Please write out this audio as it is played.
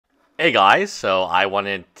Hey guys, so I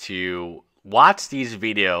wanted to watch these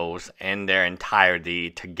videos in their entirety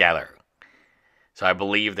together. So I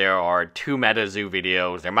believe there are 2 MetaZoo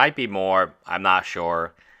videos. There might be more, I'm not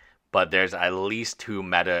sure, but there's at least 2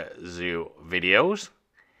 MetaZoo videos.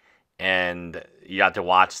 And you have to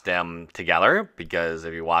watch them together because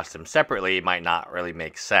if you watch them separately, it might not really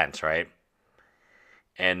make sense, right?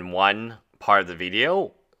 In one part of the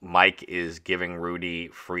video, Mike is giving Rudy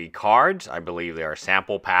free cards. I believe there are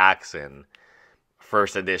sample packs and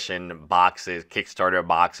first edition boxes, Kickstarter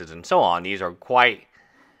boxes, and so on. These are quite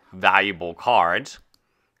valuable cards.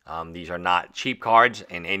 These are not cheap cards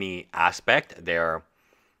in any aspect. They're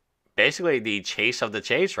basically the chase of the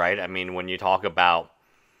chase, right? I mean, when you talk about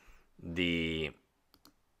the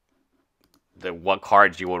what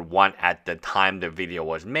cards you would want at the time the video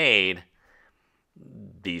was made,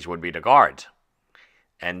 these would be the cards.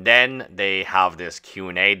 And then they have this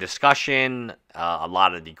Q&A discussion. A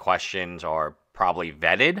lot of the questions are probably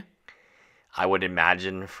vetted. I would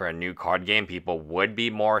imagine for a new card game, people would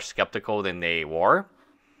be more skeptical than they were.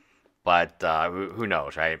 But who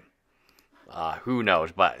knows, right? Who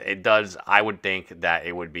knows? But it does, I would think that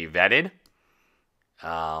it would be vetted.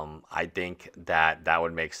 I think that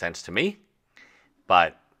would make sense to me.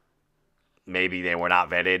 But maybe they were not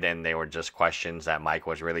vetted and they were just questions that Mike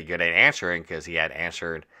was really good at answering because he had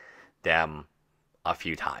answered them a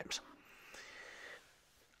few times.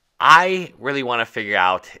 I really want to figure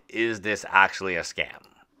out, is this actually a scam?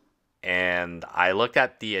 And I looked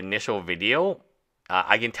at the initial video.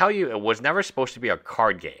 I can tell you it was never supposed to be a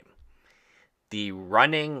card game. The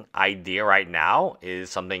running idea right now is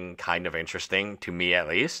something kind of interesting to me, at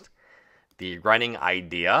least. The running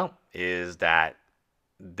idea is that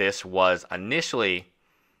this was initially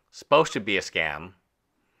supposed to be a scam,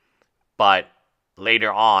 but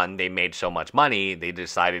later on they made so much money they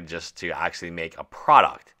decided just to actually make a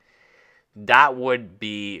product. That would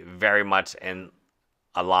be very much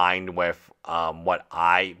aligned with what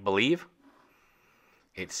I believe.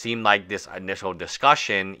 It seemed like this initial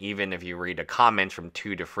discussion, even if you read the comments from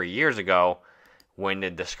 2 to 3 years ago, when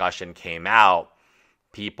the discussion came out,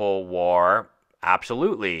 people were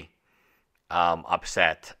absolutely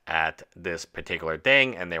upset at this particular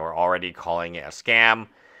thing, and they were already calling it a scam.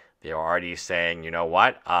 They were already saying, you know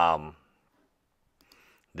what,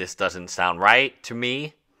 this doesn't sound right to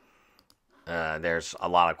me. There's a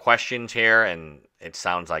lot of questions here, and it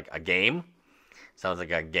sounds like a game. It sounds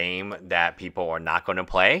like a game that people are not going to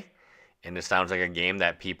play, and it sounds like a game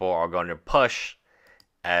that people are going to push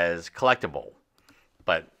as collectible,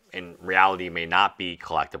 but in reality may not be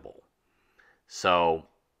collectible. So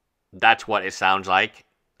that's what it sounds like.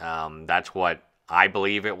 That's what I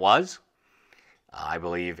believe it was. I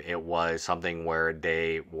believe it was something where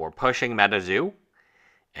they were pushing MetaZoo,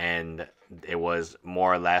 and it was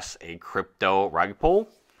more or less a crypto rug pull.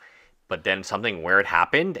 But then something weird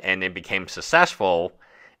happened, and it became successful,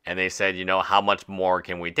 and they said, you know, how much more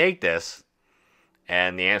can we take this?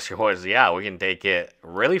 And the answer was, yeah, we can take it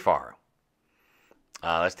really far.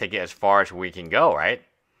 Let's take it as far as we can go, right?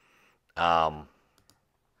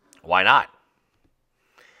 Why not?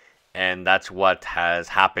 And that's what has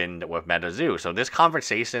happened with MetaZoo. So this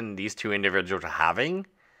conversation these 2 individuals are having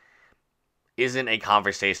isn't a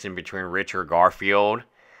conversation between Richard Garfield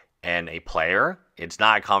and a player. It's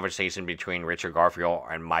not a conversation between Richard Garfield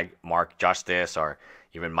and Mark Justice or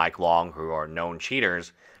even Mike Long, who are known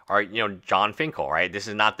cheaters, or John Finkel, right? This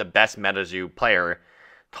is not the best MetaZoo player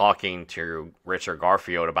talking to Richard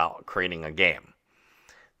Garfield about creating a game.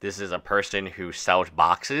 This is a person who sells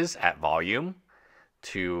boxes at volume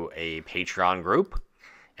to a Patreon group.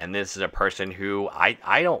 And this is a person who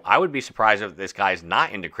I would be surprised if this guy's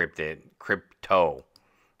not into crypto. Not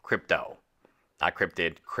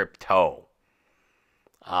cryptid, crypto.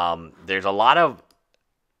 There's a lot of,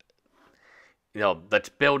 let's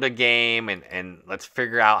build a game and let's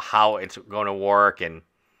figure out how it's going to work. And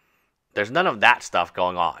there's none of that stuff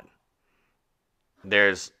going on.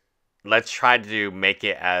 Let's try to make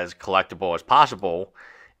it as collectible as possible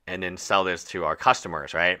and then sell this to our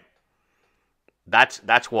customers, right?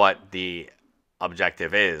 That's what the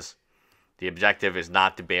objective is. The objective is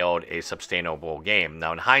not to build a sustainable game.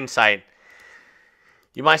 Now, in hindsight,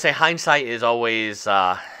 you might say hindsight is always,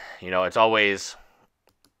 it's always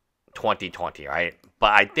 2020, right?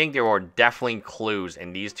 But I think there were definitely clues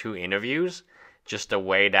in these 2 interviews, just the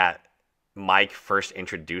way that Mike first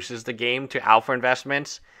introduces the game to Alpha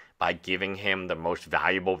Investments by giving him the most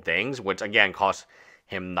valuable things, which again costs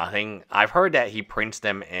him nothing. I've heard that he prints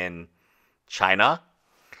them in China,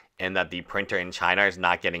 and that the printer in China is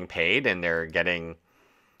not getting paid, and then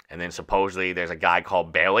supposedly there's a guy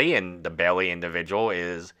called Bailey, and the Bailey individual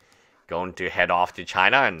is going to head off to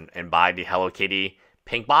China and buy the Hello Kitty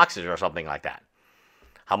pink boxes or something like that.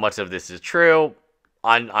 How much of this is true?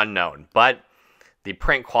 Unknown. But the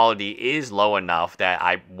print quality is low enough that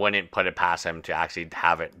I wouldn't put it past him to actually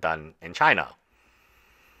have it done in China.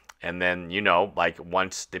 And then, like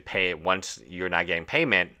once you're not getting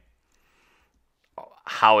payment,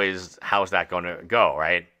 how's that going to go,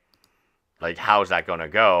 right? Like, how's that going to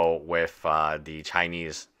go with the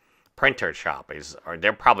Chinese printer shop? Or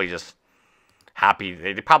they're probably just happy.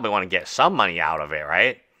 They probably want to get some money out of it,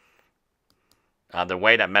 right? The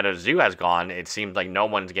way that MetaZoo has gone, it seems like no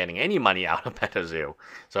one's getting any money out of MetaZoo.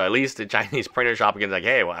 So at least the Chinese printer shop is like,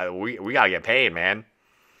 hey, we got to get paid, man.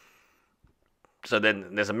 So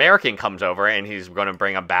then this American comes over and he's going to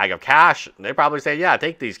bring a bag of cash. They probably say, yeah,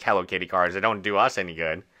 take these Hello Kitty cards. They don't do us any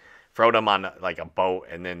good. Throw them on like a boat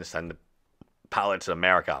and then send the pallets to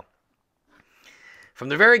America. From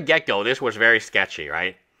the very get-go, this was very sketchy,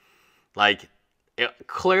 right? Like, it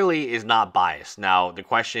clearly is not biased. Now, the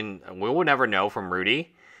question, we will never know from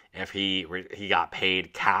Rudy if he got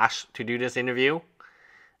paid cash to do this interview.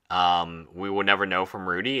 We will never know from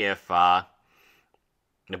Rudy if... but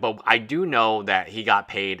I do know that he got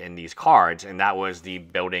paid in these cards, and that was the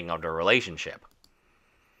building of the relationship.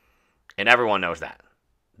 And everyone knows that.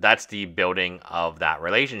 That's the building of that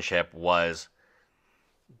relationship, was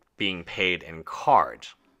being paid in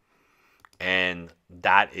cards. And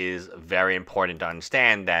that is very important to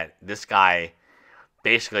understand, that this guy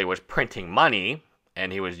basically was printing money,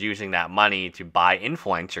 and he was using that money to buy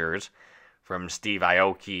influencers, from Steve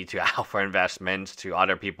Aoki to Alpha Investments to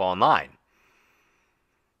other people online.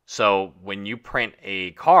 So when you print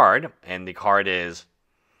a card, and the card is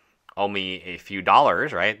only a few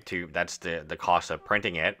dollars, right? That's the cost of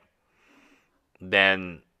printing it.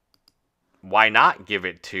 Then why not give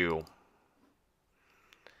it to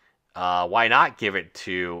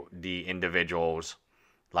the individuals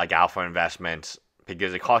like Alpha Investments,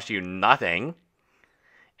 because it costs you nothing,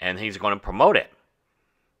 and he's going to promote it.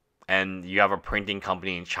 And you have a printing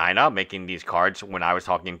company in China making these cards. When I was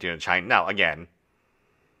talking to China, now again,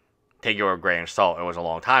 take it with a grain of salt, it was a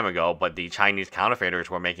long time ago, but the Chinese counterfeiters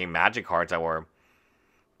were making magic cards that were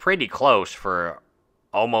pretty close for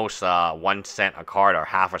almost 1 cent a card or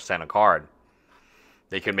half a cent a card.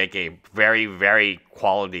 They could make a very, very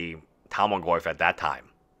quality Tamagotchi at that time.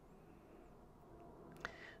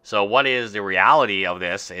 So what is the reality of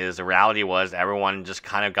this? Is the reality was everyone just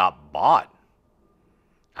kind of got bought.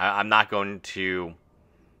 I'm not going to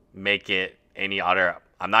make it any other...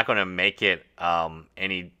 I'm not going to make it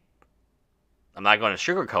any... I'm not going to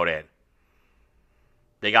sugarcoat it.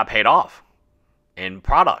 They got paid off in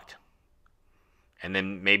product. And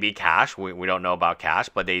then maybe cash. We don't know about cash,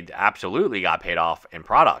 but they absolutely got paid off in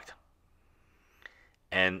product.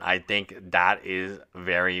 And I think that is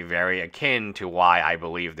very, very akin to why I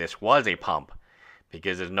believe this was a pump.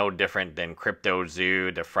 Because it's no different than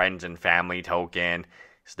CryptoZoo, the friends and family token.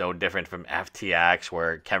 It's no different from FTX,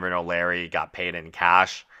 where Kevin O'Leary got paid in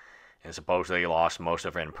cash and supposedly lost most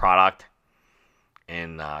of it in product.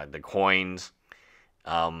 In the coins.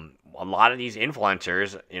 A lot of these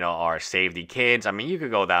influencers, are Save the Kids. I mean, you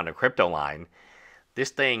could go down the crypto line.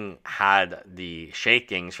 This thing had the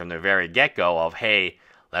shakings from the very get-go of, hey,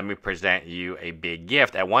 let me present you a big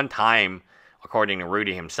gift. At one time, according to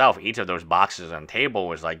Rudy himself, each of those boxes on the table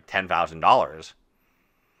was like $10,000.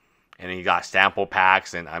 And he got sample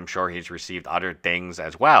packs, and I'm sure he's received other things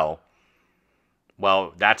as well.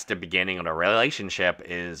 Well, that's the beginning of the relationship,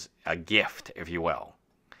 is a gift, if you will.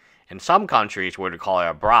 In some countries, we would call it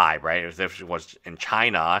a bribe, right? If this was in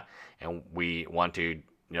China and we want to,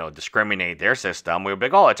 discriminate their system, we would be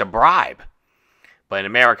like, oh, it's a bribe. But in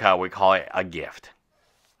America, we call it a gift.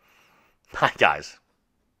 Hi, guys.